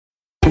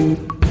Hey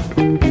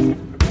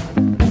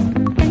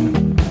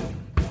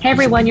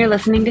everyone, you're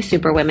listening to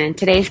Superwomen.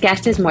 Today's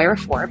guest is Moira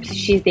Forbes.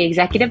 She's the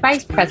Executive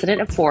Vice President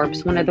of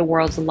Forbes, one of the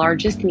world's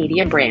largest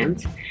media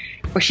brands,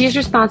 where she is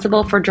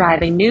responsible for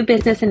driving new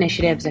business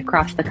initiatives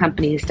across the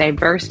company's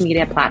diverse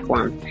media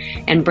platform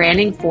and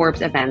branding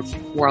Forbes events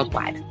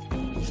worldwide.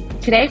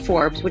 Today,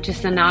 Forbes, which is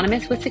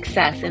synonymous with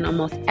success in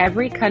almost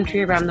every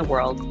country around the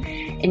world,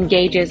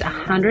 engages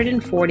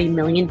 140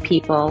 million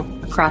people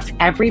across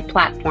every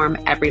platform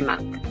every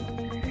month.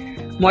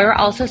 Moira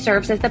also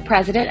serves as the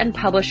president and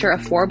publisher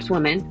of Forbes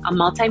Women, a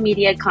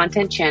multimedia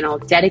content channel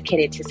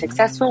dedicated to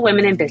successful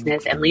women in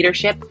business and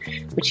leadership,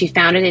 which she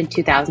founded in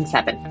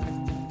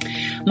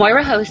 2007.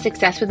 Moira hosts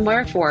Success with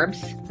Moira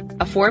Forbes,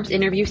 a Forbes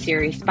interview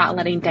series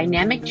spotlighting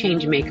dynamic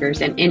change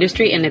makers and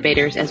industry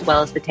innovators, as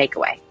well as The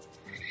Takeaway.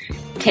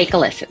 Take a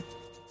listen.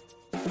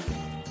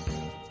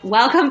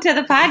 Welcome to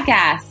the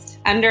podcast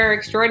under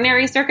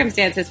extraordinary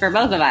circumstances for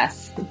both of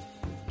us.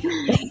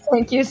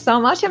 Thank you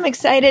so much. I'm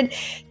excited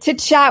to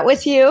chat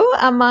with you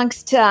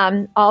amongst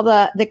all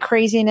the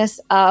craziness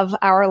of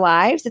our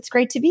lives. It's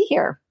great to be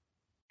here.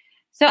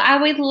 So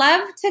I would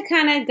love to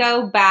kind of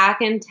go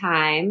back in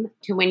time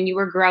to when you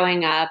were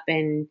growing up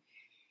and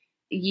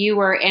you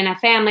were in a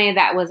family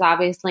that was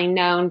obviously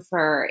known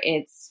for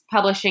its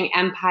publishing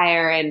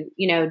empire. And,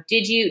 you know,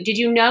 did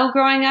you know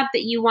growing up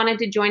that you wanted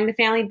to join the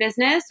family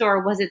business,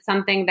 or was it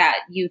something that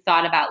you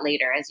thought about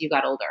later as you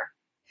got older?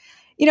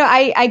 You know,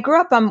 I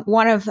grew up, I'm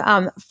one of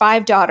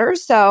 5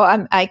 daughters,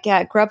 so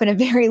I grew up in a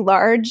very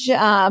large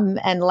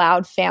and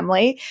loud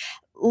family.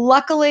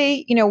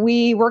 Luckily, you know,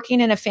 working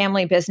in a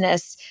family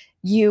business,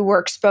 you were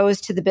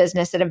exposed to the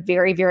business at a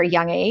very, very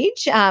young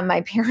age.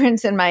 My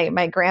parents and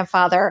my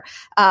grandfather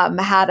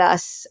had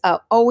us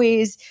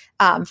always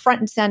front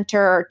and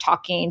center,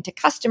 talking to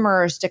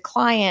customers, to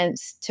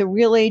clients, to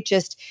really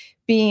just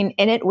being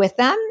in it with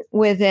them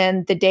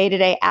within the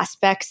day-to-day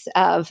aspects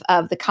of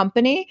the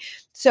company.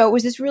 So it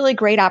was this really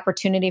great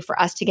opportunity for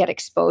us to get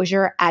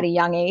exposure at a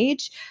young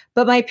age.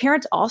 But my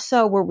parents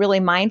also were really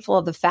mindful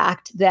of the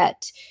fact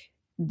that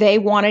they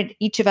wanted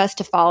each of us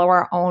to follow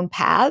our own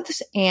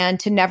paths and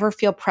to never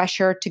feel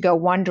pressure to go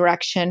one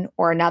direction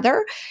or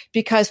another,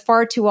 because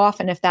far too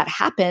often, if that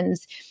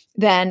happens,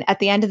 then at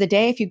the end of the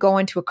day, if you go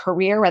into a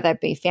career, whether it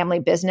be family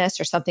business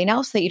or something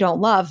else that you don't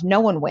love,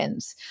 no one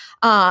wins.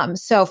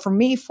 So for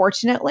me,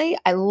 fortunately,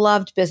 I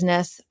loved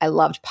business. I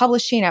loved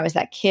publishing. I was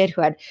that kid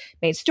who had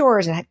made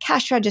stores and had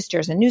cash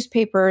registers and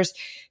newspapers.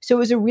 So it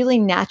was a really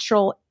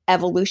natural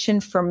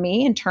evolution for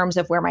me in terms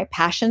of where my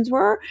passions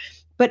were.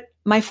 But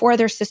my 4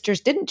 other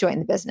sisters didn't join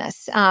the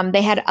business.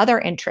 They had other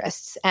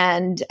interests.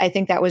 And I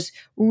think that was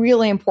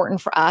really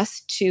important for us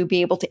to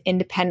be able to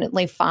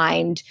independently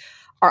find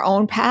our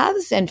own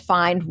paths and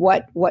find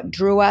what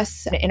drew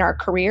us in our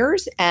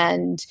careers.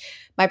 And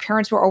my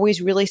parents were always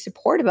really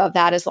supportive of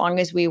that, as long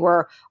as we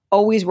were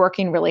always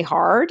working really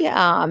hard.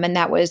 And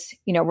that was,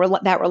 you know,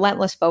 that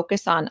relentless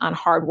focus on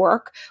hard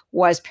work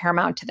was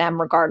paramount to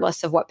them,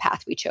 regardless of what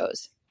path we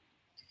chose.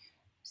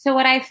 So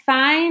what I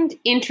find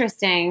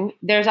interesting,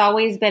 there's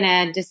always been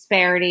a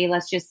disparity,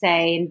 let's just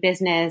say, in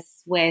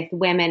business with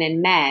women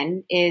and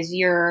men, is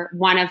you're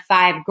one of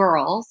 5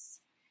 girls.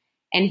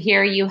 And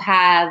here you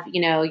have, you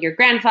know, your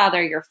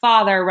grandfather, your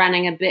father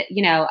running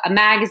a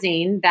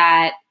magazine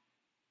that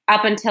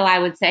up until I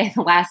would say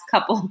the last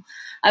couple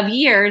of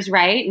years,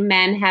 right,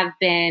 men have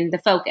been the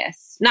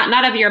focus.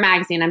 Not of your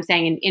magazine, I'm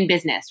saying in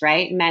business,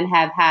 right? Men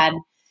have had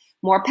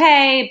more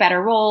pay,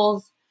 better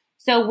roles.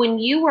 So when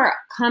you were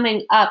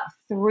coming up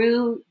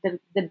through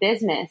the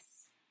business,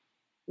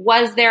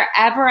 was there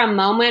ever a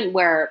moment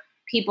where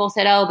people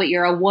said, oh, but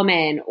you're a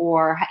woman,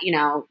 or, you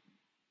know,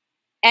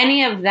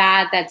 any of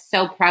that's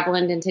so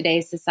prevalent in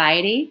today's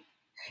society?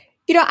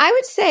 You know, I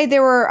would say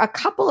there were a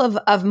couple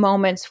of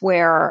moments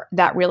where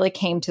that really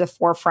came to the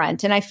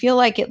forefront. And I feel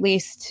like, at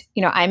least,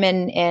 you know, I'm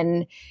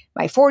in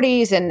my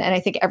 40s, and I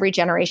think every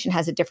generation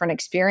has a different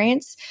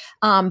experience.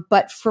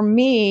 But for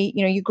me,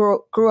 you know, you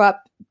grew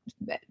up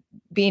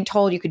being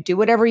told you could do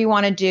whatever you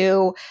want to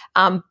do.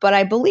 But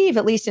I believe,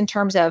 at least in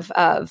terms of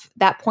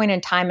that point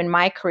in time in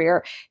my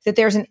career, that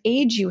there's an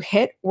age you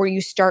hit where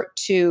you start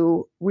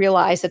to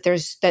realize that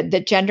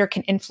that gender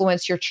can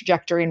influence your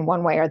trajectory in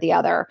one way or the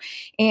other.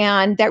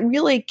 And that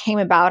really came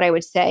about, I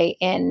would say,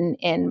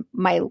 in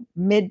my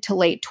mid to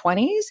late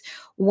 20s,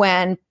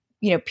 when,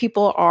 you know,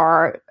 people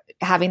are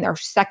having their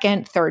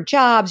second, third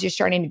jobs, you're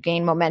starting to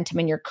gain momentum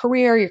in your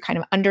career. You're kind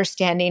of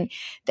understanding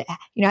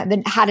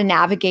how to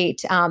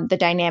navigate the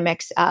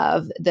dynamics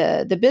of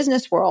the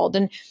business world.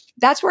 And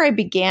that's where I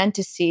began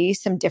to see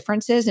some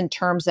differences in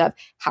terms of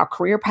how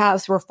career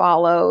paths were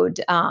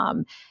followed,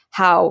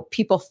 how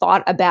people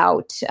thought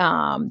about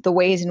the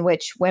ways in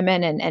which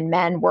women and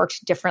men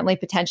worked differently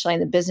potentially in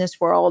the business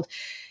world.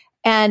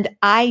 And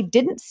I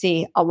didn't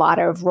see a lot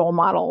of role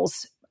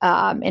models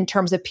in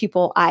terms of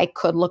people I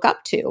could look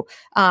up to.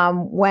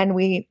 When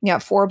we,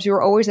 at Forbes, we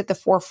were always at the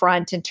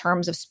forefront in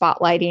terms of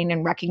spotlighting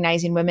and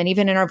recognizing women.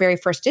 Even in our very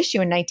first issue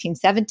in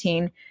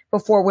 1917,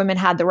 before women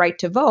had the right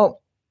to vote,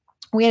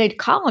 we had a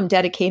column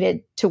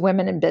dedicated to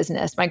women in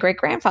business. My great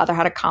grandfather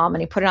had a column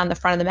and he put it on the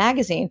front of the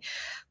magazine.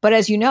 But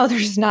as you know,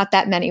 there's not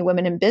that many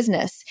women in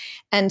business.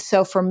 And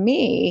so for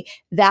me,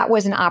 that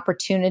was an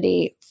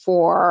opportunity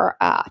for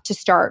to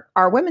start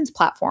our women's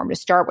platform, to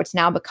start what's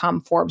now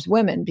become Forbes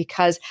Women,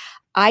 because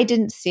I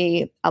didn't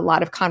see a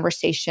lot of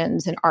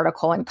conversations and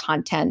article and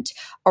content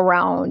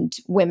around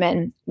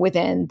women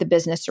within the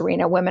business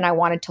arena, women I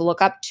wanted to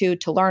look up to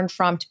learn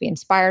from, to be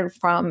inspired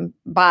from,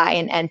 by,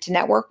 and to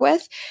network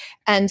with.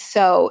 And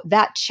so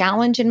that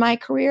challenge in my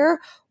career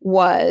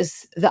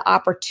was the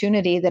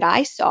opportunity that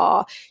I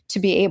saw to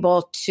be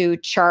able to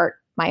chart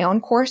my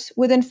own course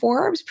within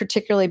Forbes,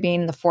 particularly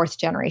being the fourth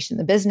generation in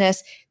the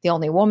business, the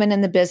only woman in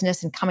the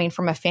business, and coming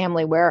from a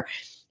family where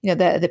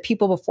the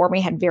people before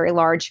me had very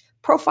large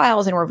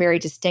profiles and were very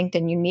distinct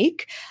and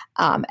unique.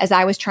 As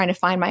I was trying to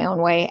find my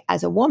own way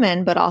as a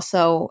woman, but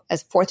also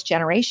as fourth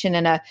generation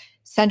in a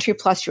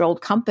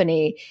century-plus-year-old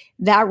company,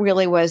 that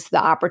really was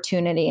the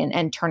opportunity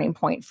and turning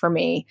point for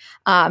me.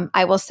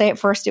 I will say at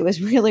first it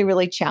was really,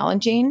 really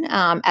challenging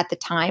at the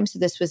time. So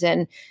this was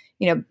in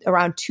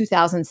around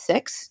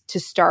 2006 to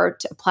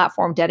start a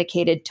platform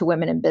dedicated to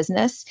women in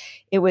business.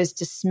 It was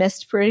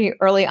dismissed pretty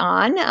early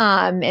on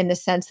in the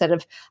sense that,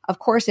 of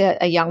course,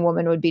 a young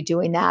woman would be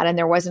doing that. And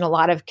there wasn't a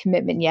lot of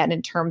commitment yet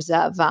in terms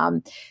of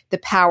the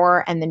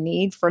power and the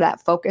need for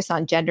that focus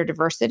on gender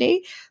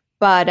diversity.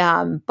 But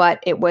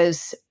it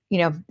was,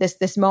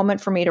 this moment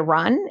for me to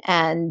run.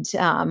 And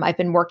I've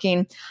been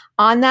working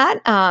on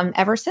that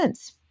ever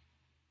since.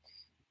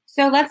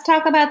 So let's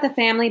talk about the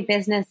family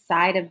business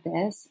side of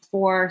this.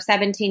 For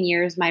 17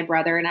 years, my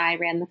brother and I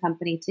ran the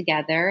company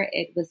together.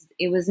 It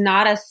was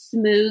not a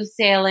smooth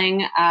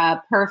sailing,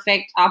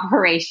 perfect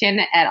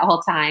operation at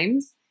all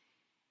times.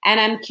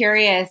 And I'm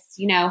curious,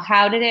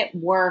 how did it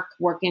work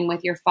working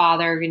with your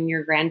father and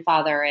your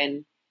grandfather?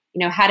 And,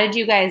 how did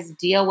you guys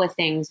deal with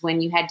things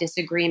when you had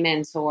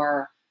disagreements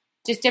or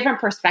just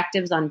different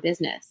perspectives on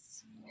business?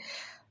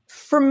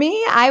 For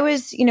me, I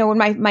was, when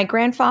my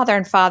grandfather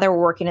and father were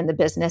working in the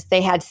business,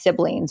 they had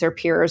siblings or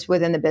peers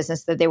within the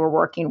business that they were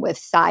working with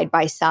side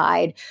by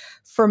side.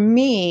 For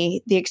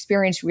me, the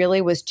experience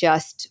really was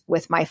just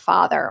with my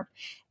father.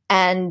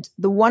 And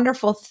the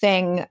wonderful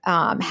thing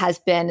has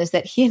been is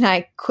that he and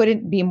I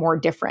couldn't be more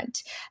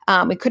different.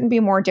 We couldn't be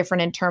more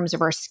different in terms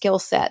of our skill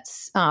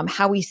sets,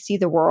 how we see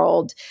the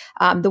world,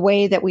 the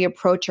way that we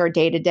approach our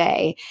day to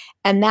day.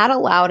 And that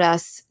allowed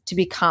us to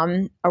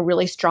become a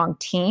really strong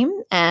team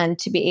and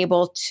to be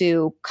able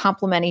to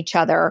complement each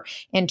other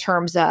in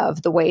terms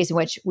of the ways in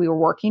which we were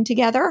working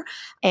together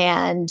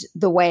and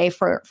the way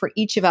for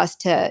each of us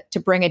to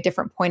bring a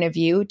different point of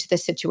view to the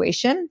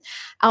situation.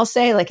 I'll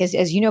say,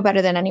 as you know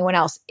better than anyone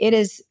else, it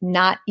is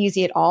not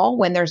easy at all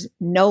when there's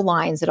no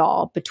lines at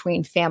all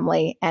between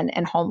family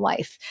and home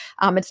life.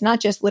 It's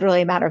not just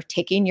literally a matter of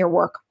taking your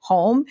work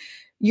home.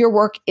 Your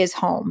work is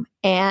home.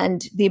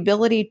 And the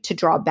ability to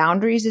draw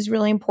boundaries is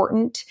really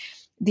important.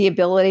 The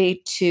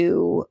ability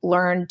to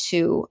learn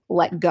to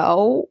let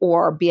go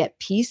or be at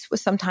peace with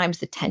sometimes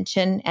the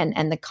tension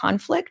and the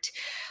conflict.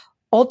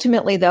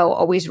 Ultimately, though,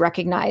 always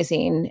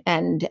recognizing,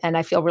 and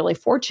I feel really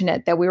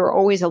fortunate that we were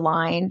always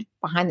aligned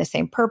behind the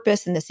same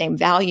purpose and the same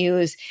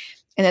values,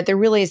 and that there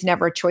really is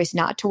never a choice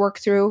not to work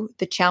through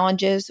the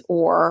challenges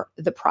or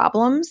the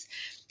problems.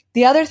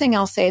 The other thing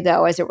I'll say,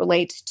 though, as it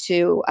relates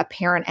to a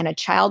parent and a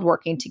child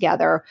working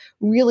together,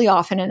 really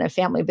often in a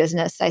family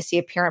business, I see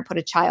a parent put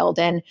a child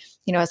in,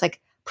 as like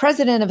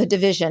president of a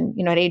division,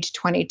 at age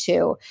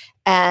 22.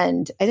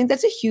 And I think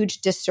that's a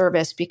huge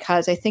disservice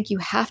because I think you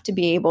have to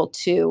be able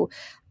to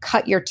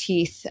cut your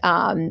teeth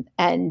and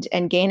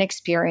gain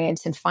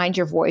experience and find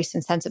your voice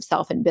and sense of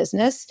self in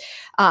business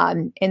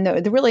in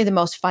the really the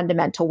most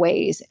fundamental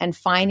ways, and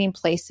finding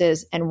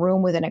places and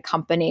room within a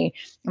company.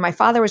 And my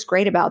father was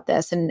great about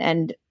this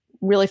and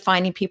really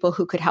finding people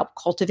who could help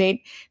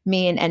cultivate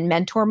me and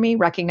mentor me,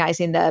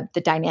 recognizing the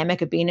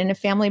dynamic of being in a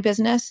family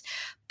business,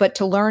 but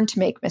to learn to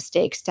make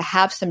mistakes, to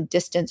have some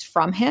distance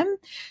from him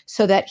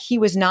so that he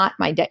was not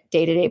my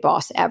day-to-day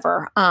boss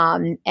ever.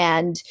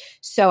 And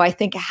so I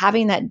think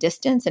having that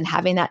distance and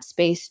having that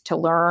space to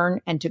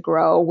learn and to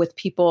grow with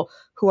people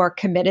who are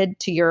committed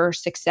to your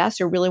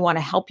success or really want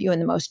to help you in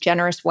the most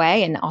generous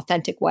way and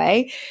authentic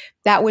way,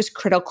 that was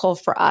critical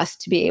for us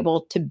to be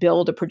able to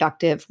build a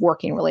productive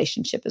working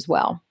relationship as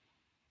well.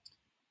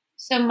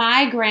 So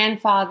my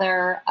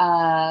grandfather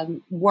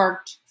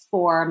worked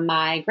for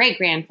my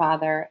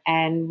great-grandfather,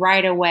 and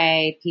right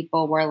away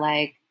people were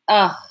like,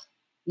 "Ugh,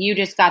 you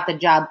just got the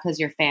job because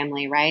you're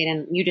family, right?"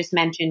 And you just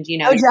mentioned,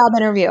 no job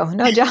interview.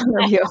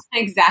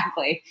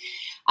 Exactly.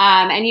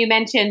 And you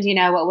mentioned,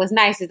 what was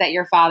nice is that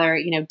your father,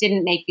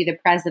 didn't make you the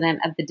president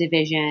of the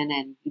division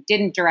and you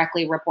didn't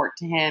directly report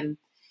to him.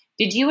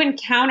 Did you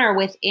encounter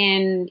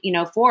within,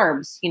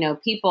 Forbes,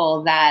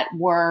 people that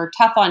were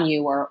tough on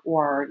you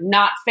or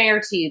not fair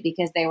to you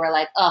because they were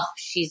like, "Oh,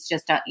 she's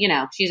just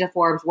she's a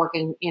Forbes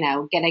working,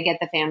 gonna get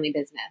the family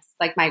business,"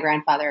 like my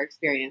grandfather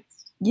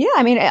experienced? Yeah,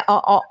 I mean,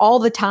 all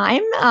the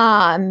time.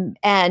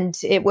 And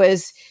it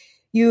was,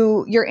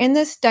 you're in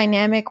this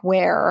dynamic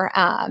where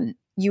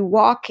you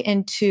walk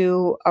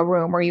into a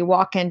room or you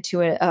walk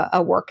into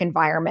a work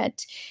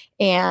environment,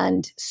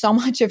 and so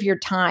much of your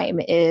time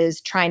is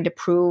trying to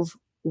prove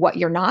what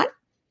you're not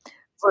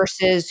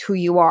versus who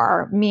you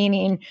are.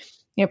 Meaning,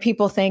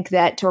 people think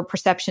that, or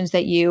perceptions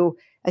that you,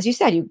 as you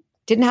said, you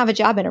didn't have a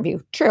job interview.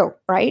 True,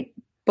 right?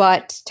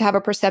 But to have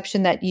a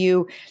perception that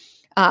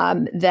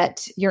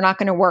that you're not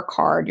going to work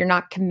hard, you're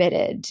not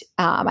committed.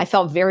 I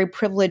felt very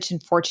privileged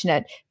and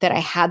fortunate that I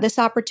had this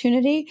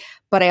opportunity,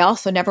 but I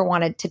also never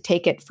wanted to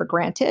take it for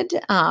granted.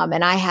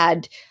 And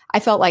I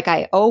felt like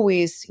I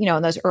always,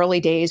 in those early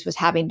days was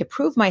having to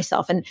prove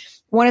myself. And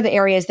one of the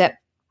areas that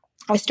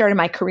I started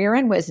my career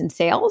in was in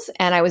sales.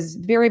 And I was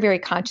very, very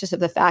conscious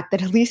of the fact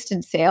that at least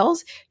in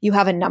sales, you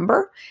have a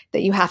number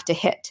that you have to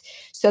hit.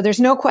 So there's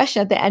no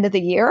question at the end of the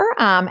year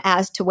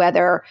as to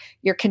whether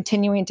you're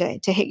continuing to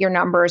hit your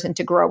numbers and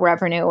to grow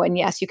revenue. And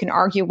yes, you can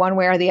argue one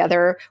way or the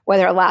other,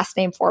 whether a last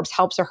name Forbes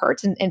helps or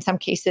hurts. In some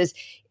cases,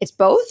 it's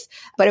both.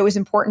 But it was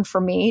important for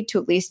me to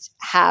at least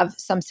have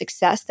some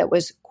success that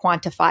was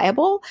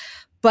quantifiable.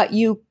 But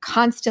you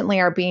constantly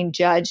are being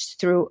judged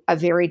through a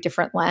very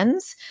different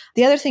lens.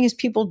 The other thing is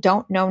people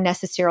don't know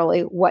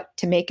necessarily what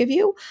to make of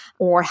you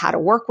or how to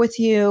work with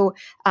you.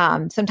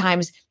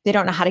 Sometimes they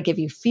don't know how to give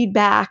you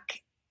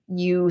feedback.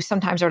 You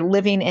sometimes are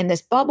living in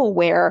this bubble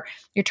where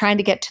you're trying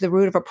to get to the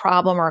root of a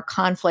problem or a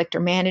conflict or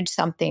manage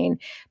something,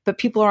 but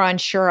people are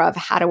unsure of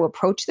how to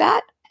approach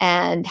that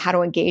and how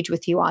to engage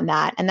with you on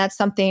that. And that's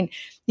something,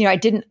 I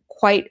didn't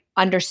quite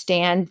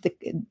understand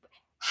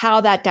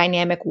how that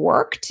dynamic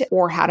worked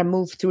or how to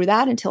move through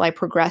that until I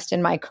progressed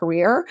in my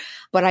career.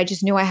 But I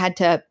just knew I had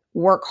to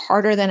work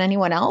harder than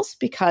anyone else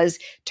because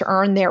to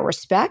earn their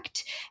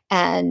respect.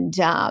 And,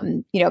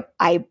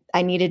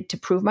 I needed to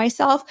prove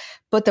myself.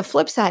 But the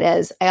flip side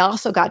is I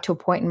also got to a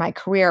point in my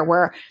career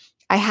where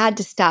I had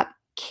to stop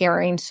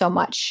caring so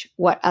much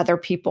what other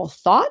people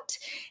thought.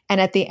 And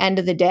at the end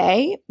of the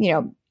day,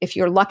 if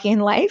you're lucky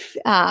in life,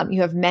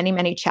 you have many,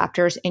 many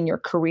chapters in your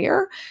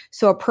career.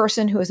 So a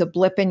person who is a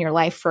blip in your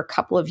life for a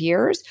couple of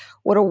years,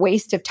 what a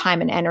waste of time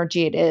and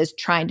energy it is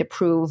trying to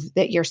prove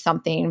that you're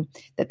something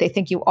that they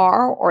think you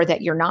are or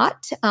that you're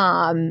not.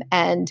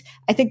 And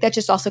I think that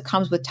just also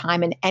comes with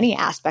time in any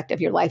aspect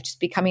of your life, just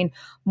becoming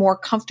more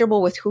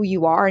comfortable with who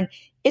you are. And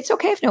it's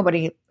okay if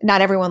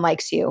not everyone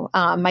likes you.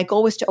 My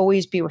goal was to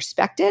always be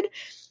respected,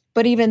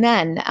 but even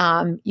then,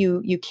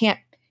 you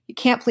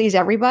can't please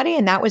everybody,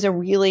 and that was a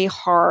really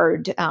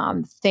hard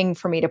thing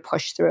for me to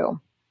push through.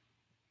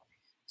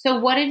 So,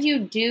 what did you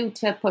do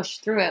to push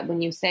through it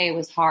when you say it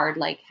was hard?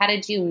 Like, how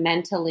did you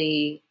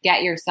mentally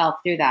get yourself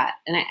through that?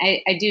 And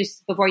I do.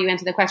 Before you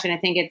answer the question, I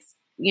think it's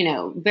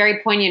very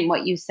poignant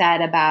what you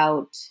said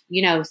about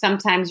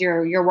sometimes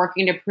you're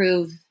working to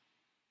prove.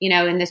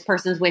 And this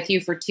person's with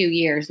you for 2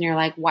 years and you're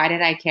like, why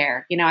did I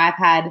care? I've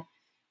had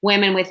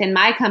women within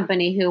my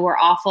company who were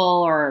awful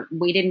or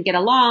we didn't get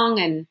along.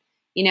 And,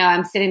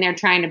 I'm sitting there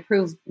trying to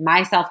prove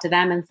myself to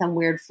them in some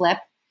weird flip.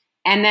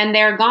 And then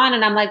they're gone.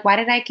 And I'm like, why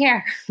did I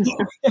care?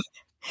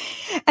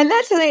 And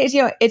that's the thing is,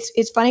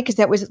 it's funny because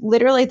that was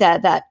literally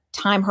that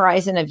time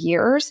horizon of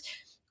years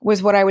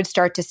was what I would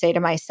start to say to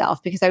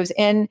myself because I was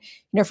in,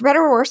 for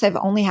better or worse, I've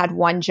only had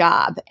one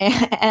job.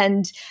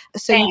 And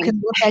so Same. You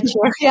can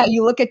look at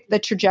you look at the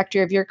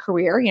trajectory of your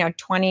career,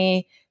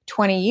 20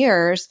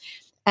 years.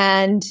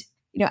 And,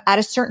 at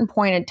a certain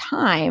point in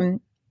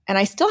time, and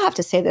I still have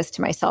to say this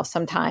to myself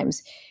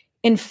sometimes,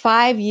 in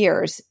 5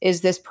 years,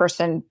 is this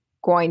person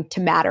going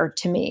to matter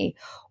to me?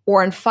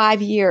 Or in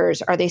 5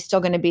 years, are they still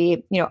going to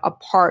be, a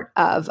part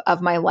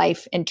of my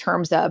life in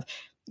terms of,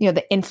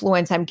 the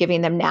influence I'm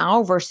giving them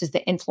now versus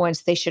the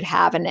influence they should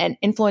have. And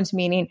influence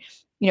meaning,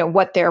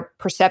 what their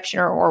perception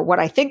or what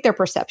I think their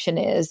perception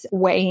is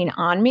weighing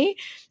on me.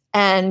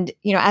 And,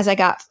 as I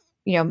got,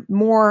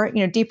 more,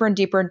 deeper and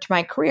deeper into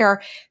my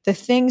career, the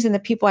things and the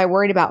people I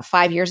worried about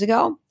 5 years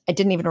ago, I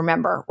didn't even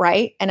remember.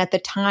 Right. And at the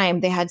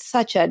time they had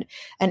such an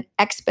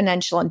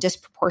exponential and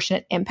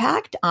disproportionate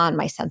impact on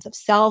my sense of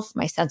self,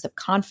 my sense of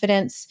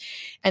confidence.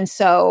 And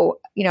so,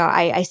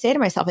 I say to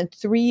myself in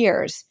 3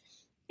 years,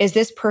 is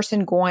this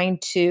person going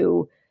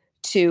to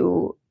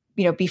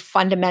be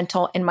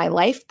fundamental in my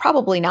life?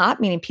 Probably not,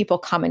 meaning people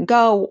come and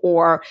go,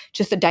 or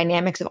just the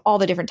dynamics of all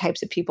the different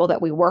types of people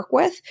that we work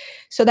with.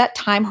 So that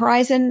time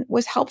horizon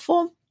was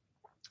helpful,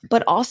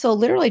 but also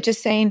literally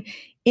just saying,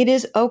 it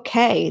is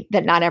okay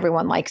that not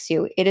everyone likes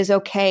you. It is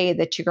okay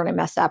that you're going to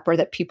mess up or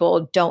that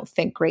people don't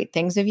think great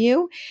things of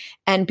you,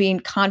 and being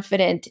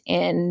confident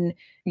in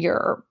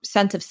your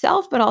sense of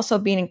self, but also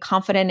being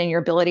confident in your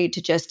ability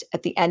to just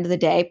at the end of the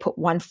day, put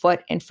one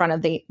foot in front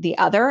of the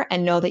other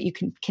and know that you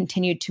can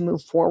continue to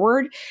move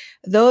forward.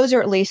 Those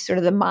are at least sort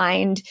of the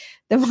mind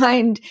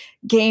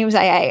games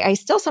I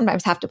still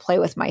sometimes have to play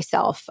with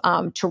myself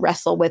to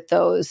wrestle with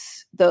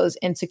those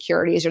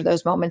insecurities or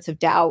those moments of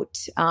doubt,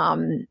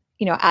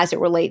 as it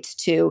relates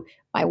to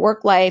my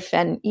work life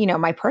and,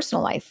 my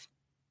personal life.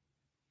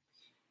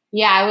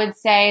 Yeah, I would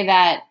say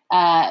that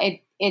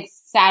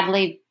it's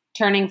sadly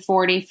turning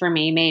 40 for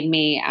me made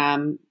me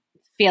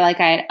feel like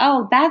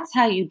that's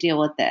how you deal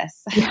with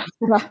this.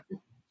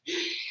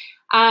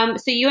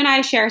 So you and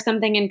I share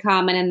something in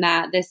common in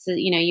that this is,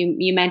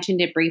 you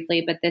mentioned it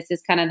briefly, but this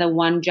is kind of the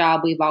one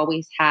job we've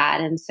always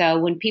had. And so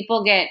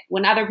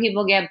when other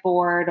people get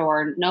bored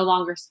or no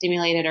longer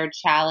stimulated or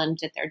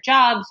challenged at their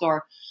jobs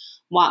or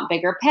want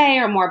bigger pay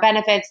or more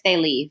benefits, they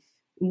leave.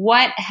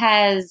 What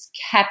has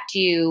kept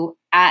you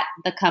at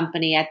the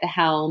company, at the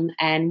helm,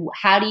 and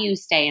how do you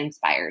stay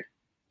inspired?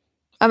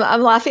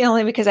 I'm laughing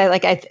only because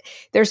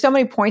there's so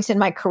many points in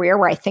my career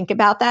where I think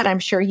about that. I'm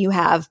sure you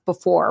have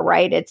before,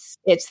 right? It's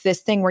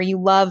this thing where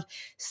you love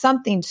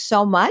something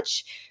so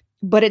much,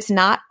 but it's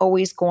not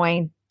always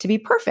going to be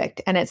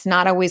perfect. And it's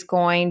not always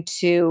going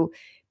to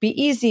be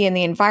easy in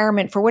the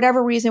environment for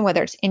whatever reason,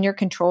 whether it's in your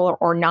control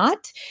or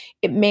not.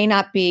 It may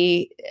not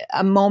be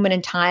a moment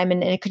in time,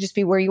 and it could just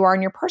be where you are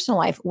in your personal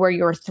life, where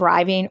you're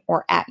thriving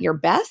or at your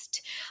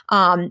best.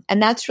 And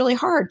that's really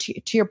hard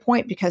to your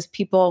point, because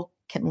people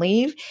can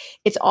leave.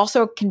 It's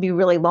also can be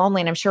really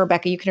lonely. And I'm sure,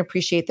 Rebecca, you can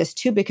appreciate this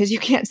too, because you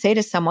can't say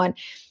to someone,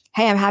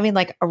 hey, I'm having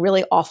like a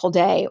really awful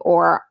day,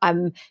 or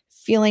I'm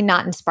feeling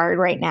not inspired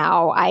right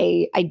now.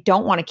 I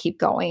don't want to keep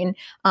going.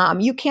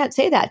 You can't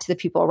say that to the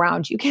people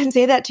around you. You can't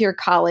say that to your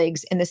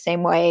colleagues in the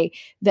same way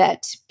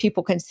that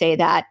people can say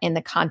that in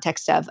the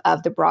context of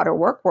the broader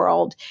work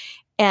world.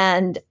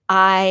 And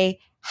I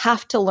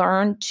have to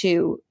learn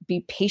to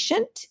be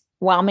patient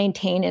while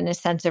maintaining a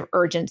sense of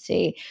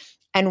urgency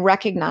and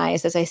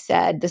recognize, as I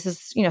said, this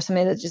is,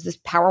 something that just this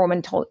power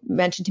woman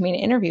mentioned to me in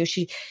an interview.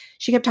 She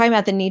kept talking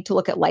about the need to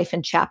look at life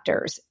in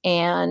chapters.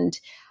 And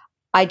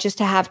I just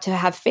have to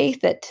have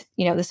faith that,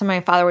 this is something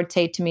my father would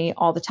say to me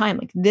all the time,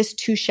 like, this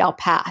too shall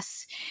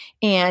pass.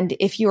 And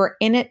if you are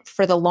in it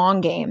for the long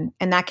game,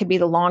 and that could be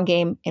the long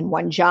game in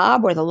one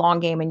job or the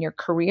long game in your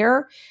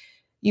career,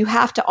 you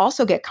have to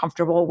also get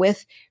comfortable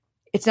with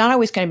it's not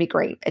always going to be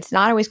great. It's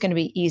not always going to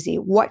be easy.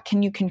 What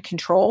can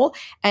control,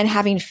 and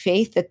having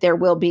faith that there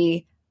will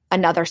be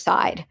another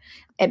side.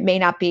 It may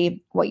not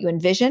be what you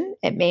envision.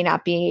 It may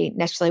not be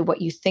necessarily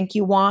what you think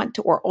you want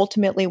or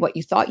ultimately what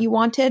you thought you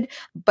wanted,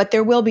 but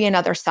there will be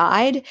another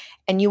side,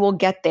 and you will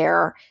get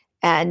there.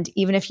 And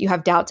even if you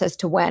have doubts as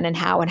to when and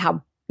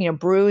how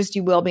bruised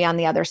you will be on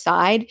the other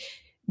side,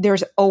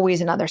 there's always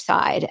another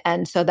side.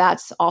 And so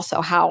that's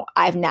also how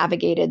I've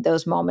navigated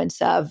those moments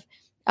of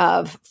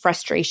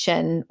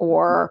frustration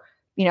or,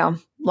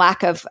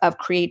 lack of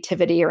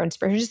creativity or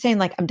inspiration, just saying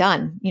like, I'm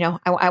done,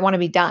 I want to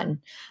be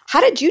done. How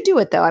did you do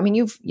it though? I mean,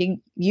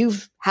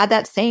 you've had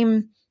that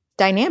same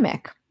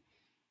dynamic.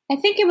 I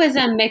think it was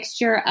a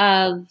mixture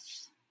of,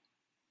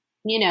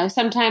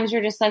 sometimes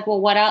you're just like,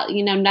 well, what else,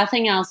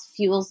 nothing else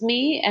fuels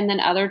me. And then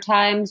other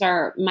times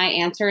my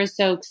answer is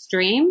so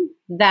extreme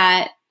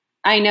that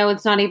I know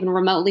it's not even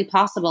remotely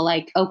possible,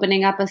 like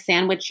opening up a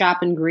sandwich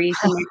shop in Greece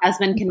and my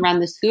husband can run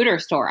the scooter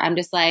store. I'm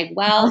just like,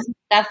 well,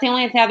 that's the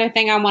only other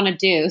thing I want to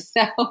do.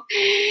 So,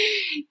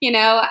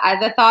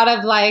 the thought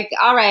of like,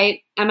 all right,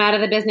 I'm out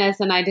of the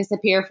business and I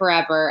disappear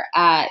forever,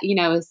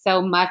 is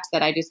so much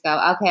that I just go,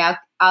 okay,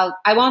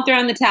 I won't throw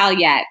in the towel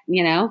yet,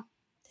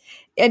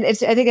 And I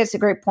think it's a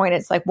great point.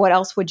 It's like, what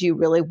else would you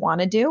really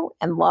want to do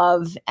and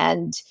love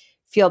and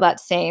feel that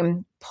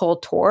same pull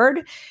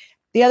toward?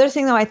 The other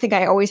thing, though, I think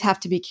I always have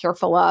to be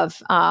careful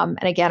of,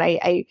 and again,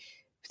 I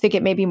think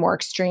it may be more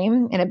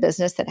extreme in a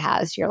business that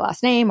has your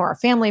last name or a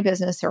family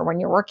business, or when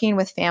you're working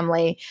with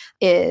family,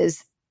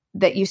 is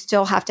that you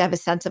still have to have a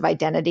sense of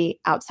identity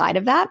outside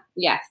of that.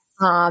 Yes.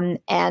 And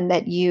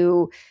that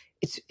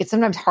it's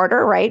sometimes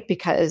harder, right?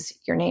 Because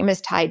your name is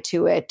tied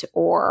to it,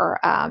 or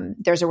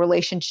there's a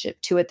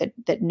relationship to it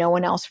that no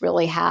one else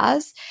really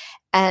has.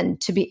 And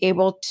to be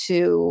able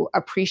to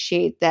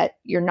appreciate that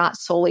you're not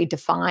solely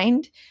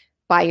defined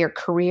by your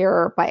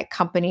career, by a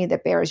company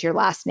that bears your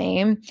last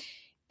name,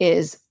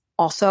 is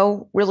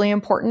also really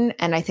important.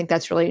 And I think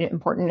that's really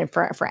important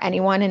for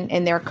anyone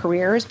in their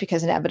careers,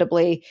 because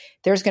inevitably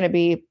there's going to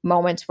be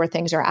moments where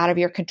things are out of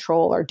your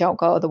control or don't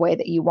go the way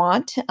that you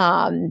want.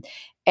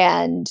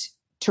 And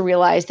to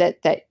realize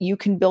that you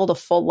can build a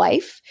full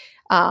life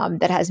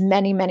that has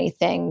many, many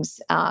things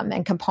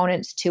and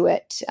components to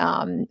it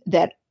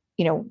that,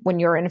 when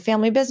you're in a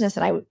family business,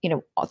 and I,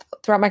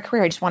 throughout my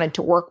career, I just wanted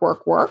to work,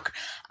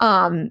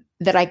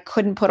 that I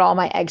couldn't put all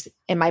my eggs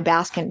in my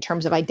basket in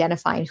terms of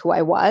identifying who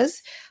I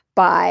was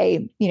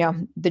by,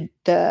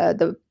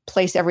 the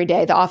place every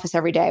day, the office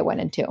every day I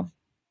went into.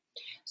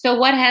 So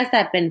what has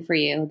that been for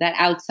you, that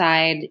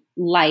outside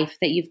life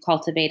that you've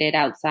cultivated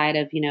outside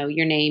of,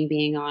 your name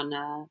being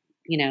on,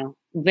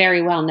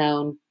 very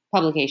well-known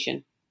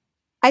publication?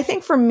 I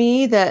think for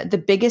me,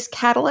 the biggest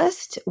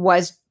catalyst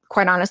was,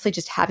 quite honestly,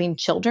 just having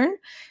children,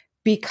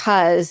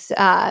 because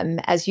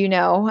as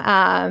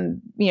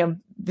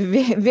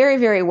very,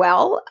 very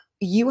well,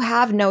 you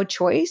have no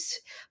choice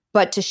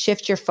but to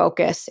shift your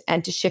focus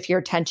and to shift your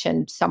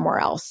attention somewhere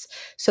else.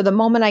 So the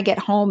moment I get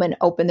home and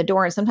open the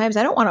door, and sometimes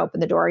I don't want to open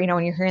the door,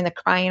 when you're hearing the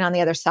crying on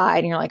the other side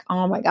and you're like,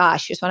 oh my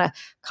gosh, you just want to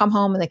come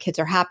home and the kids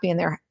are happy and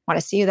they want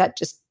to see you. That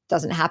just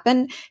doesn't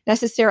happen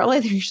necessarily.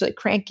 They're usually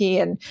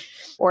cranky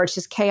or it's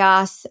just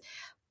chaos.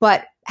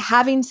 But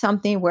having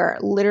something where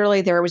literally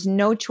there was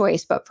no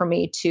choice but for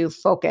me to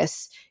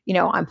focus,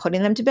 on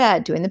putting them to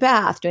bed, doing the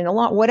bath, doing the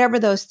lawn, whatever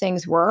those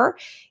things were,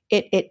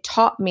 it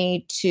taught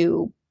me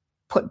to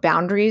put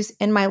boundaries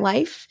in my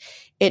life.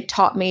 It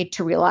taught me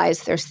to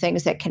realize there's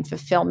things that can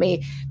fulfill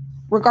me,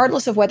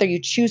 regardless of whether you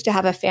choose to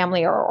have a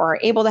family or are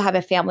able to have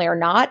a family or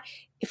not.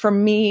 For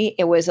me,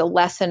 it was a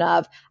lesson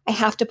of I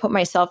have to put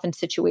myself in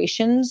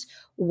situations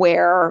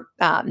where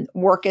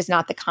work is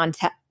not the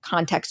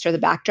context or the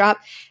backdrop.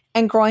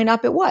 And growing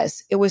up, it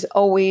was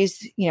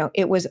always,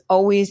 it was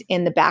always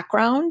in the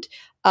background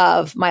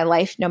of my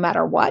life, no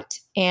matter what.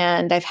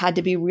 And I've had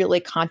to be really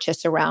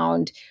conscious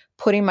around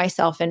putting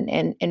myself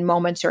in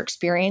moments or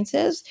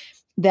experiences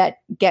that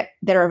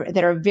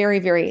are very,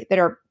 very,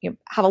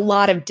 have a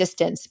lot of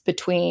distance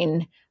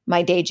between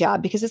my day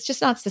job, because it's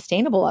just not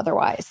sustainable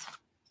otherwise.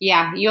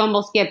 Yeah, you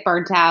almost get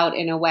burnt out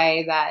in a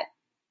way that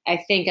I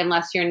think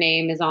unless your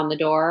name is on the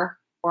door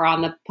or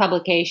on the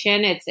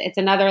publication, it's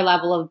another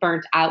level of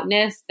burnt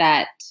outness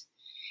that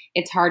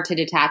it's hard to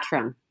detach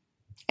from.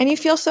 And you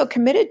feel so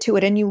committed to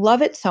it and you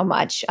love it so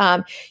much.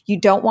 You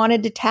don't want to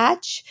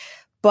detach,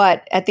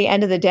 but at the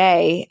end of the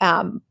day,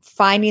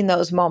 finding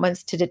those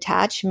moments to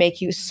detach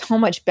make you so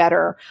much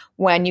better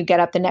when you get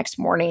up the next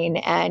morning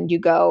and you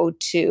go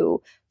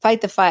to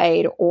fight the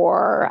fight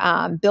or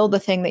build the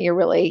thing that you're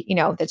really,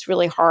 that's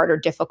really hard or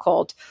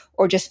difficult,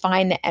 or just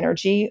find the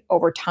energy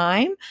over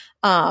time.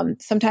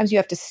 Sometimes you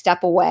have to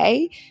step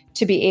away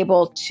to be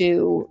able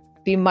to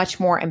be much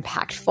more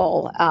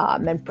impactful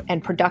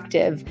and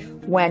productive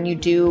when you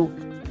do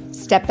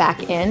step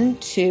back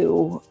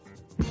into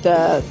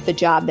the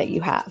job that you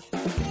have.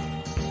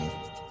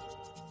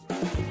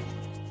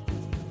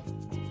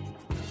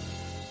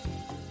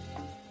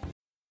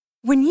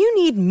 When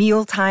you need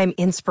mealtime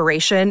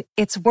inspiration,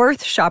 it's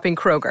worth shopping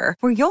Kroger,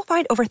 where you'll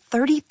find over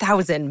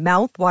 30,000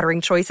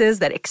 mouth-watering choices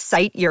that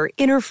excite your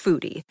inner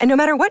foodie. And no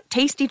matter what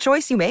tasty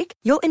choice you make,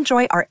 you'll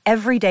enjoy our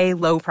everyday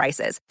low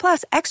prices,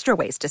 plus extra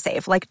ways to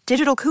save, like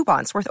digital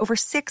coupons worth over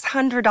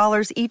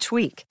 $600 each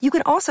week. You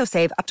can also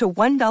save up to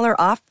 $1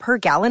 off per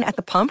gallon at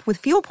the pump with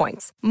fuel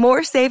points.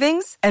 More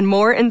savings and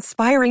more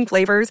inspiring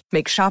flavors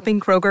make shopping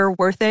Kroger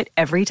worth it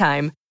every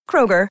time.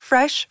 Kroger,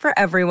 fresh for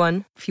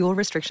everyone. Fuel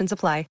restrictions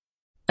apply.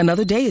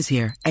 Another day is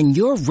here, and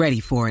you're ready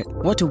for it.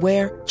 What to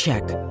wear?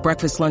 Check.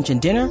 Breakfast, lunch, and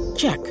dinner?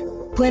 Check.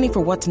 Planning for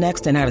what's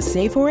next and how to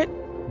save for it?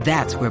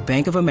 That's where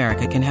Bank of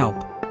America can help.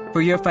 For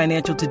your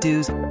financial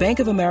to-dos, Bank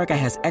of America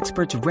has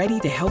experts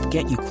ready to help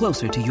get you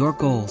closer to your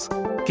goals.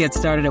 Get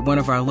started at one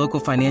of our local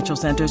financial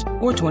centers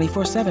or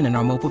 24/7 in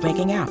our mobile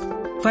banking app.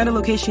 Find a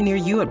location near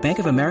you at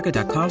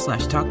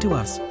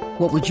bankofamerica.com/talktous.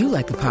 What would you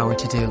like the power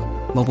to do?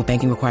 Mobile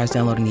banking requires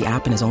downloading the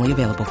app and is only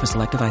available for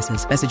select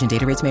devices. Message and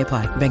data rates may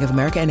apply. Bank of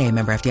America N.A.,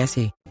 member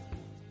FDIC.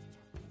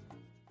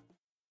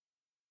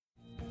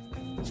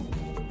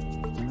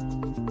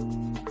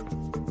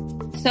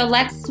 So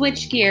let's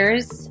switch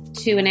gears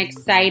to an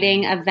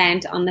exciting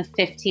event on the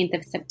 15th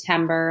of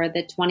September,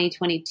 the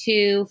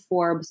 2022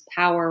 Forbes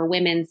Power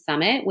Women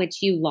Summit,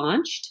 which you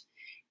launched.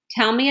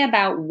 Tell me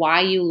about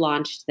why you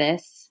launched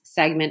this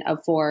segment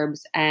of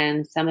Forbes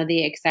and some of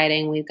the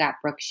exciting. We've got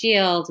Brooke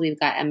Shields, we've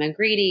got Emma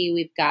Grady,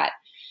 we've got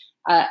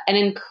an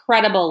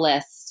incredible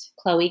list.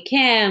 Chloe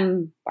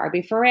Kim,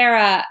 Barbie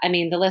Ferreira. I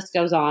mean, the list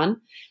goes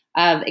on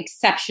of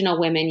exceptional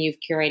women you've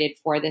curated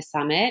for the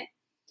summit.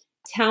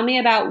 Tell me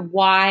about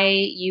why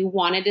you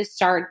wanted to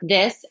start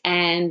this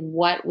and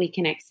what we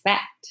can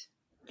expect.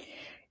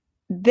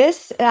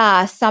 This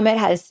summit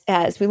has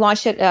we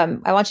launched it.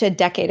 I launched it a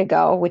decade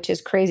ago, which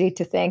is crazy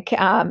to think.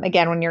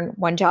 Again, when you're in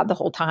one job the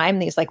whole time,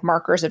 these like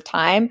markers of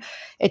time,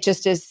 it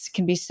just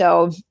can be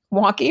so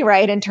wonky,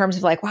 right? In terms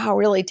of like, wow,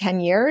 really 10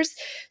 years.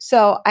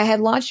 So I had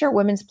launched our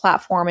women's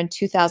platform in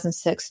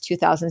 2006,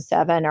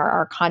 2007,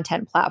 our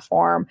content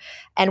platform.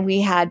 And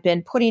we had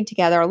been putting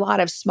together a lot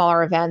of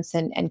smaller events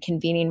and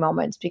convening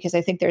moments, because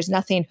I think there's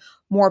nothing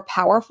more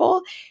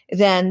powerful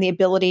than the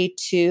ability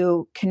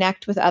to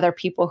connect with other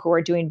people who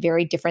are doing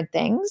very different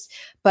things,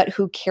 but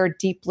who care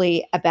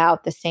deeply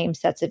about the same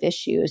sets of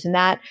issues. And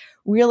that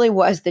really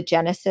was the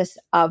genesis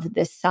of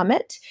this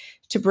summit,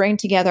 to bring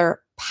together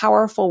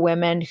powerful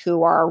women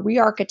who are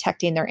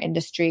re-architecting their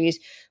industries,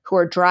 who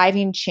are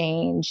driving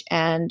change,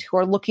 and who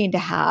are looking to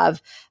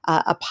have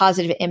a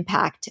positive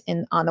impact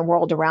on the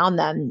world around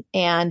them.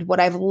 And what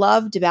I've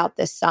loved about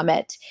this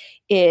summit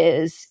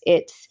is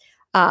it's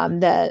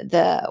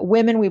the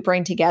women we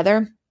bring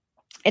together.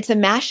 It's a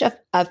mashup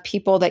of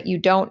people that you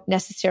don't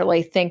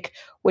necessarily think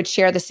would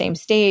share the same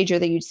stage, or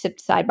that you'd sit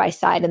side by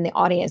side in the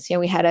audience.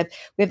 We have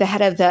the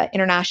head of the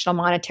International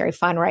Monetary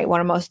Fund, right?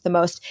 One of the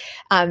most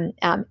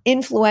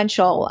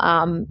influential,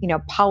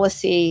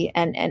 policy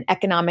and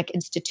economic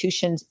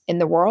institutions in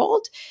the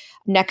world.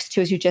 Next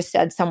to, as you just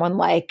said, someone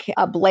like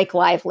Blake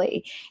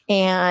Lively.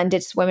 And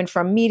it's women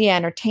from media,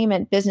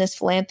 entertainment, business,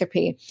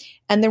 philanthropy.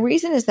 And the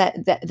reason is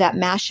that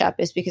mashup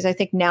is because I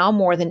think now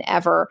more than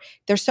ever,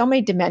 there's so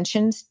many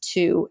dimensions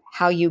to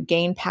how you gain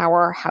gain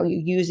power, how you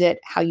use it,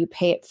 how you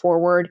pay it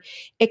forward.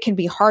 It can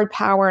be hard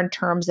power in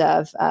terms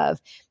of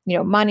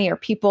money or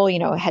people,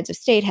 heads of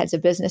state, heads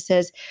of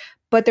businesses.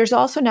 But there's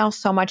also now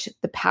so much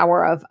the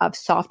power of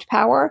soft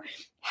power.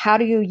 How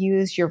do you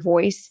use your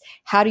voice?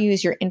 How do you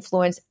use your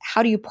influence?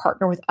 How do you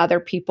partner with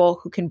other people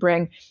who can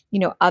bring,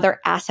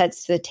 other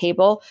assets to the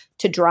table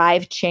to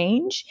drive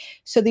change?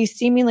 So these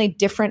seemingly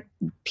different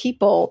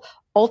people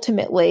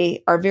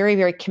ultimately are very,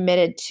 very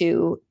committed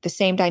to the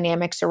same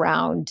dynamics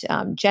around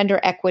gender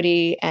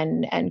equity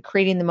and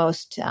creating the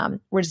most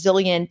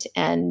resilient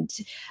and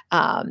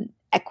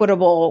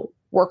equitable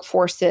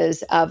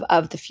workforces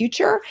of the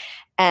future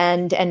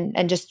and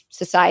just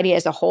society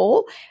as a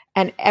whole.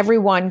 And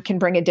everyone can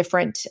bring a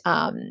different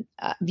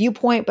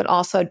viewpoint, but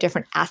also a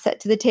different asset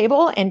to the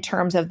table in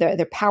terms of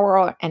their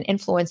power and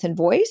influence and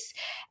voice.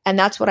 And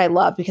that's what I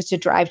love, because to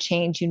drive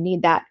change, you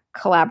need that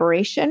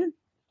collaboration.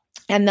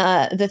 And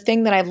the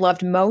thing that I've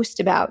loved most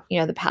about,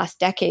 the past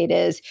decade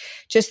is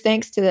just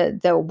thanks to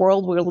the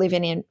world we're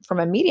living in from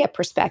a media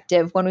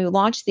perspective. When we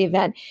launched the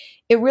event,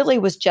 it really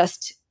was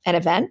just an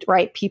event,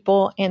 right?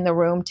 People in the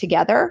room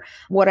together.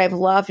 What I've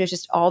loved is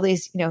just all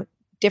these,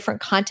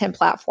 different content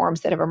platforms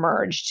that have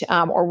emerged,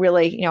 or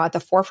really, at the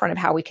forefront of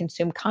how we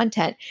consume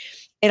content.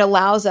 It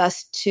allows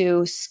us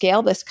to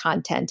scale this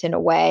content in a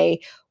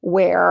way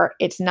where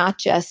it's not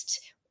just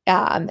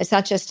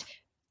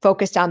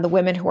focused on the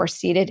women who are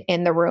seated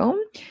in the room.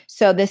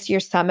 So this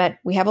year's summit,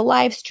 we have a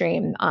live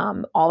stream.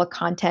 All the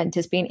content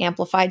is being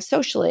amplified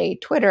socially,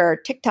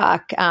 Twitter,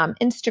 TikTok,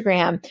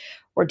 Instagram.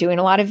 We're doing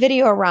a lot of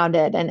video around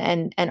it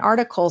and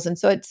articles. And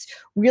so it's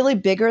really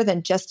bigger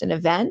than just an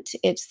event.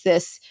 It's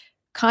this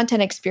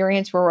content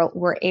experience where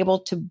we're able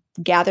to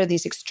gather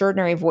these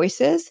extraordinary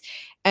voices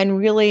and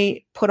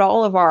really put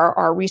all of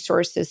our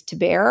resources to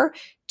bear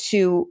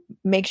to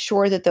make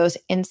sure that those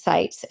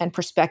insights and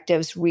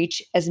perspectives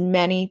reach as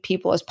many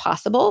people as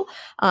possible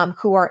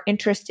who are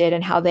interested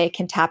in how they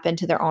can tap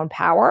into their own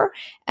power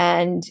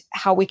and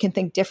how we can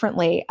think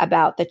differently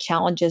about the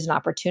challenges and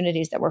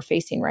opportunities that we're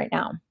facing right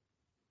now.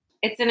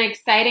 It's an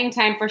exciting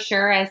time for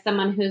sure. As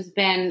someone who's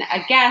been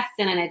a guest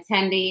and an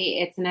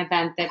attendee, it's an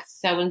event that's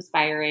so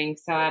inspiring.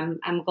 So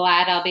I'm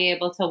glad I'll be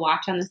able to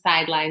watch on the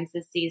sidelines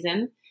this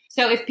season.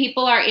 So if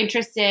people are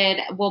interested,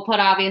 we'll put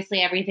obviously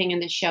everything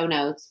in the show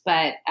notes,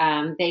 but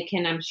they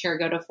can, I'm sure,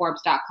 go to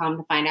Forbes.com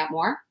to find out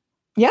more.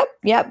 Yep.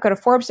 Go to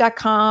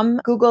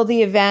Forbes.com, Google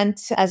the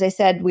event. As I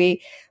said,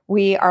 we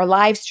are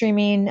live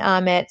streaming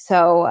it.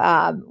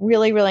 So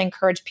really, really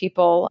encourage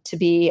people to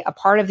be a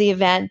part of the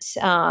event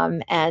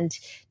and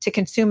to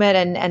consume it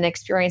and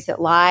experience it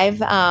live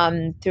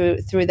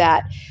through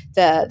that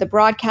the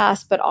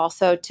broadcast, but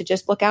also to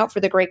just look out for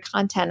the great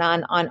content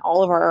on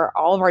all of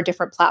our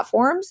different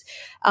platforms.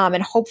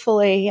 And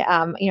hopefully,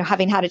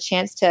 having had a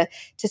chance to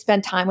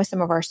spend time with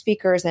some of our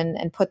speakers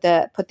and put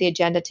the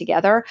agenda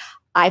together,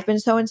 I've been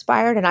so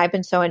inspired and I've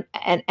been so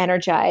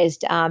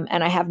energized.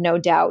 And I have no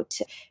doubt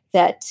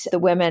that the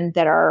women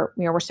that are,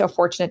 we're so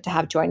fortunate to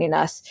have joining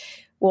us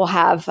will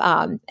have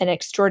an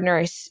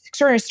extraordinary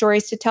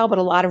stories to tell, but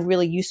a lot of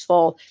really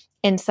useful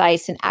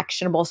insights and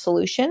actionable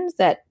solutions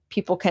that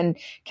people can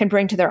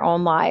bring to their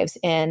own lives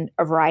in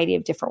a variety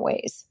of different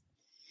ways.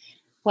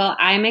 Well,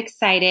 I'm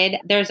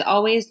excited. There's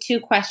always 2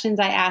 questions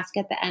I ask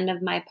at the end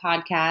of my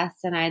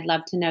podcast, and I'd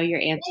love to know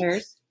your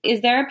answers.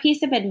 Is there a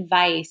piece of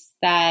advice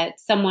that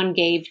someone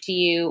gave to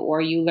you or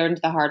you learned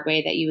the hard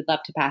way that you would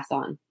love to pass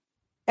on?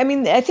 I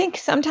mean, I think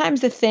sometimes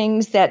the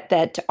things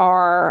that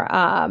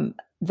are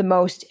the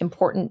most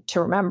important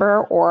to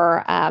remember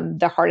or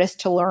the hardest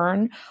to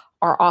learn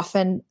are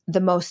often the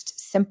most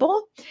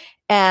simple.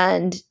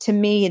 And to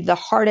me, one of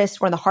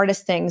the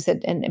hardest things,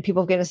 and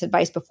people have given us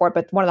advice before,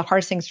 but one of the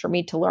hardest things for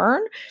me to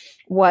learn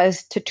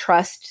was to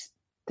trust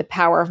the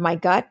power of my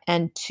gut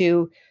and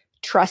to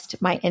trust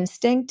my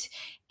instinct.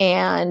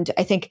 And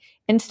I think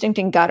instinct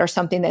and gut are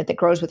something that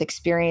grows with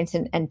experience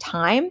and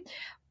time.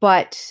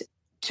 But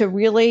to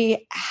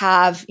really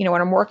have,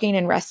 when I'm working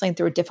and wrestling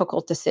through a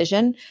difficult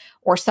decision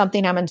or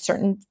something I'm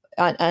uncertain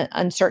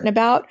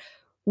about,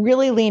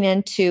 really lean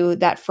into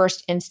that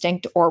first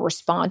instinct or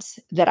response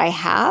that I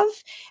have.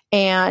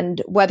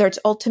 And whether it's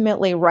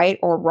ultimately right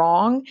or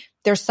wrong,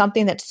 there's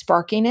something that's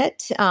sparking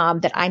it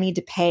that I need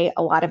to pay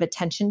a lot of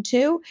attention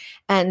to.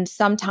 And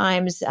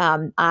sometimes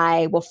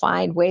I will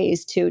find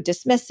ways to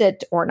dismiss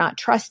it or not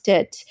trust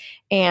it.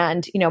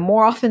 And,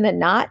 more often than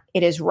not,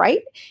 it is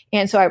right.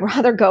 And so I'd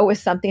rather go with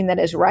something that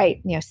is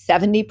right,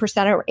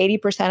 70% or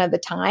 80% of the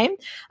time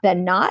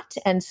than not.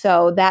 And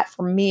so that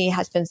for me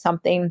has been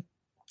something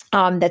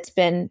that's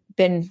been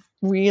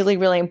really,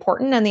 really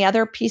important. And the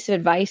other piece of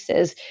advice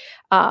is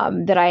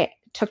that I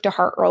took to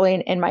heart early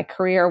in my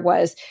career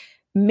was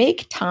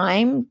make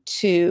time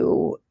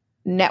to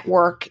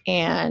network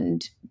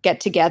and get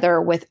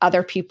together with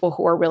other people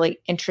who are really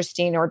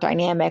interesting or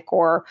dynamic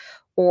or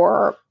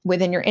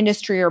within your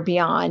industry or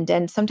beyond.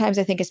 And sometimes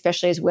I think,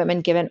 especially as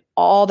women, given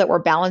all that we're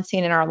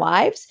balancing in our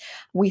lives,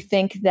 we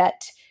think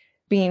that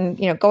being,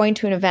 going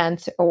to an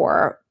event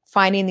or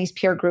finding these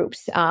peer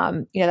groups,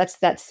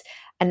 that's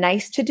a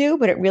nice to do,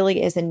 but it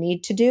really is a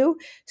need to do.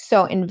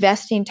 So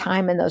investing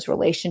time in those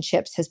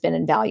relationships has been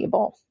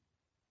invaluable.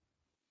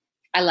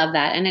 I love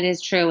that. And it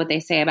is true what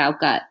they say about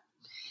gut.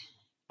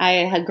 I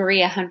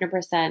agree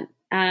 100%.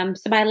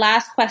 So my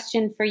last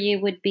question for you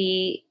would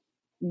be,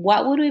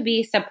 what would we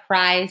be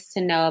surprised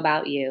to know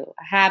about you?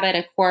 A habit,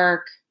 a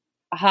quirk,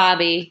 a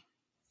hobby?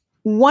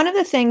 One of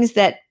the things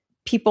that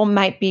people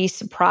might be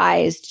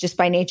surprised just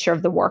by nature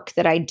of the work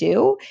that I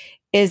do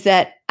is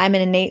that I'm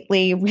an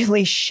innately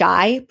really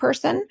shy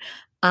person,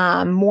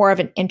 more of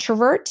an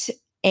introvert.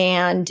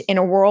 And in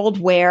a world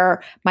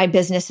where my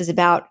business is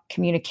about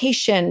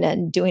communication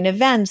and doing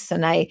events,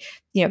 and I,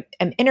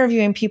 am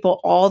interviewing people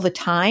all the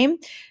time,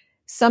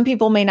 some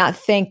people may not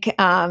think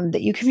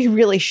that you can be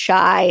really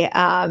shy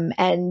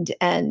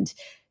and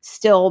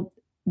still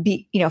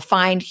be,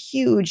 find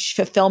huge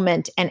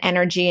fulfillment and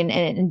energy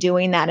in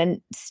doing that. And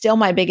still,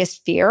 my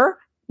biggest fear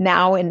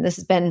now, and this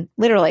has been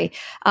literally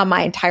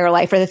my entire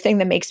life, or the thing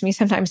that makes me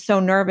sometimes so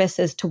nervous,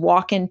 is to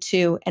walk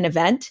into an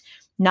event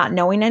not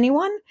knowing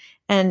anyone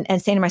and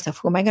saying to myself,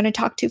 who am I going to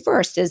talk to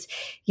first? Is,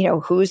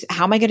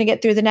 how am I going to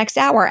get through the next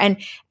hour? And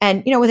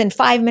within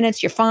 5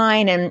 minutes, you're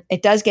fine. And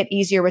it does get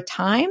easier with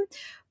time.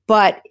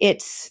 But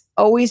it's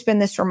always been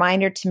this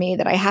reminder to me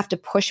that I have to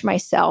push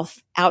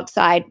myself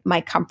outside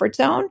my comfort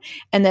zone,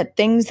 and that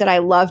things that I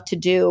love to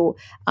do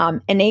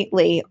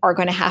innately are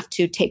going to have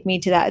to take me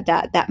to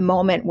that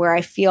moment where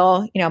I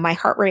feel, my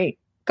heart rate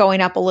going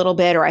up a little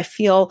bit, or I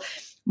feel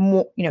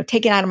more,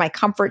 taken out of my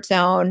comfort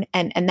zone,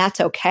 and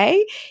that's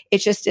okay. It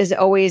just is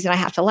always, and I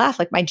have to laugh,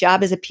 like my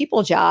job is a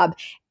people job,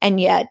 and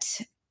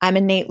yet I'm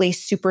innately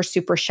super,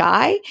 super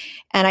shy.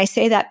 And I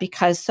say that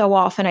because so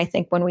often I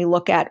think when we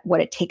look at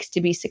what it takes to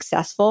be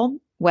successful,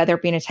 whether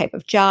it be in a type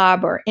of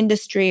job or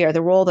industry or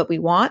the role that we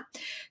want,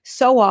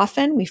 so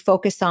often we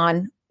focus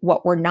on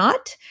what we're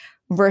not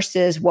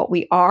versus what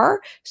we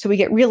are. So we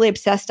get really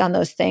obsessed on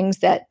those things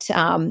that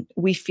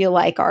we feel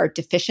like are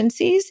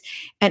deficiencies.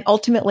 And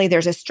ultimately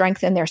there's a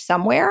strength in there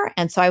somewhere.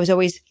 And so I was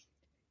always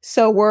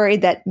so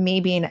worried that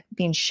me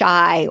being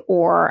shy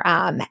or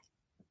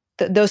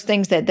those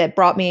things that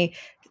brought me,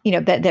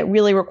 that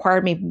really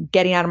required me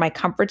getting out of my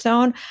comfort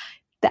zone,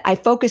 that I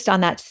focused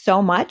on that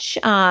so much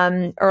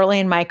early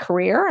in my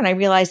career. And I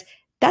realized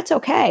that's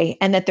okay.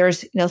 And that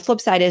there's, the flip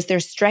side is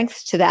there's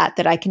strengths to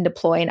that I can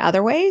deploy in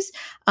other ways.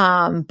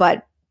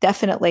 But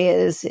definitely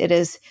it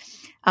is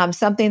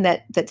something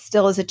that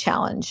still is a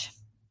challenge.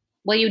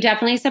 Well, you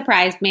definitely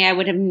surprised me. I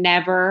would have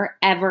never,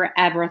 ever,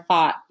 ever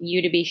thought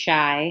you to be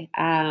shy.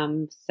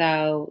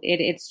 So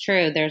it's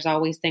true. There's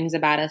always things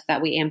about us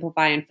that we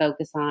amplify and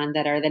focus on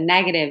that are the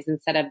negatives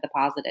instead of the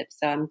positives.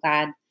 So I'm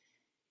glad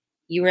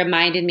you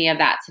reminded me of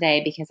that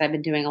today, because I've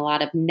been doing a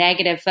lot of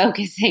negative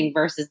focusing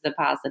versus the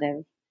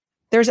positive.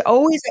 There's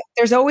always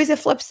a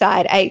flip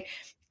side.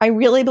 I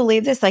really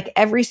believe this, like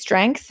every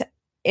strength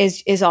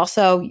is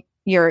also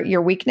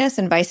your weakness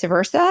and vice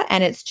versa.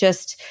 And it's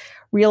just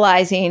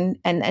realizing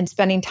and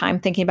spending time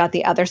thinking about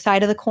the other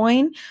side of the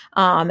coin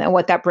and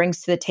what that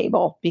brings to the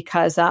table,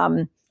 because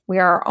we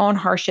are our own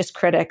harshest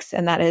critics,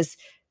 and that is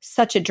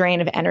such a drain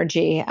of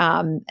energy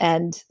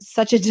and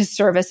such a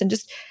disservice. And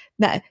just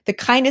the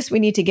kindness we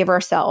need to give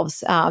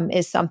ourselves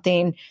is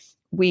something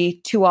we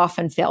too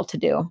often fail to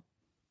do.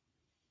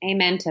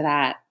 Amen to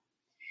that.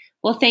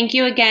 Well, thank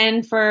you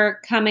again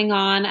for coming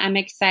on. I'm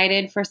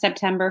excited for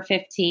September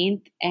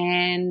 15th.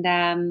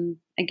 And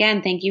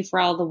again, thank you for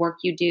all the work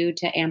you do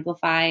to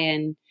amplify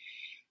and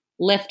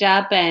lift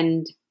up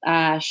and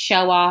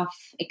show off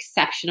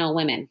exceptional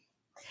women.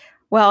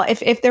 Well,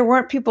 if there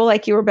weren't people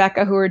like you,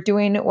 Rebecca, who are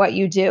doing what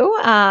you do,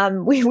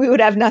 we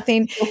would have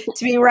nothing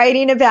to be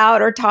writing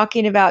about or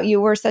talking about. You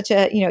were such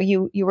a,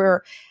 you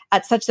were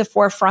at such the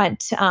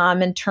forefront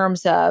in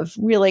terms of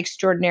really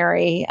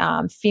extraordinary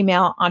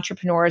female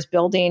entrepreneurs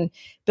building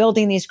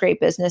these great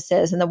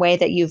businesses, and the way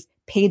that you've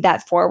paid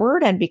that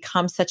forward and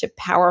become such a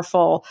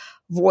powerful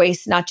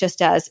voice, not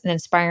just as an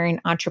inspiring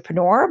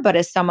entrepreneur, but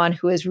as someone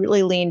who has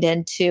really leaned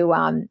into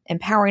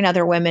empowering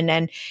other women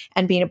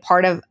and being a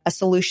part of a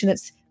solution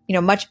that's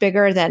much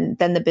bigger than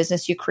the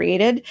business you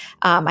created.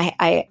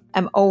 I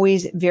am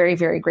always very,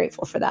 very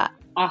grateful for that.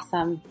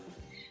 Awesome.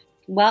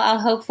 Well, I'll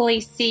hopefully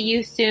see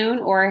you soon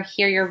or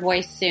hear your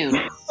voice soon.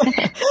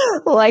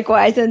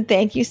 Likewise. And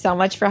thank you so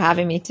much for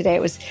having me today.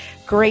 It was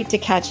great to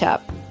catch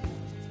up.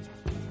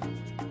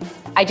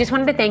 I just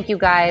wanted to thank you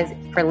guys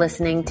for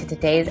listening to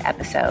today's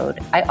episode.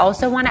 I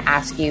also want to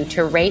ask you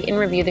to rate and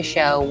review the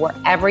show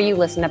wherever you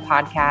listen to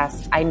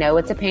podcasts. I know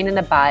it's a pain in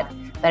the butt,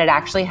 but it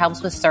actually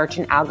helps with search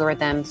and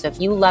algorithms. So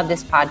if you love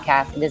this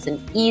podcast, it is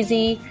an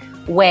easy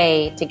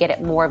way to get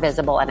it more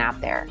visible and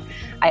out there.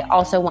 I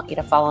also want you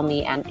to follow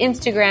me on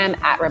Instagram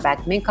at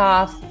Rebecca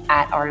Minkoff,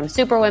 at RM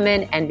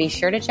Superwomen, and be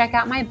sure to check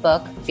out my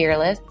book,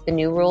 Fearless, The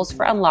New Rules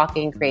for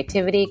Unlocking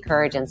Creativity,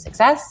 Courage, and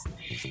Success.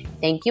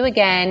 Thank you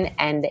again,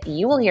 and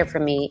you will hear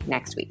from me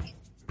next week.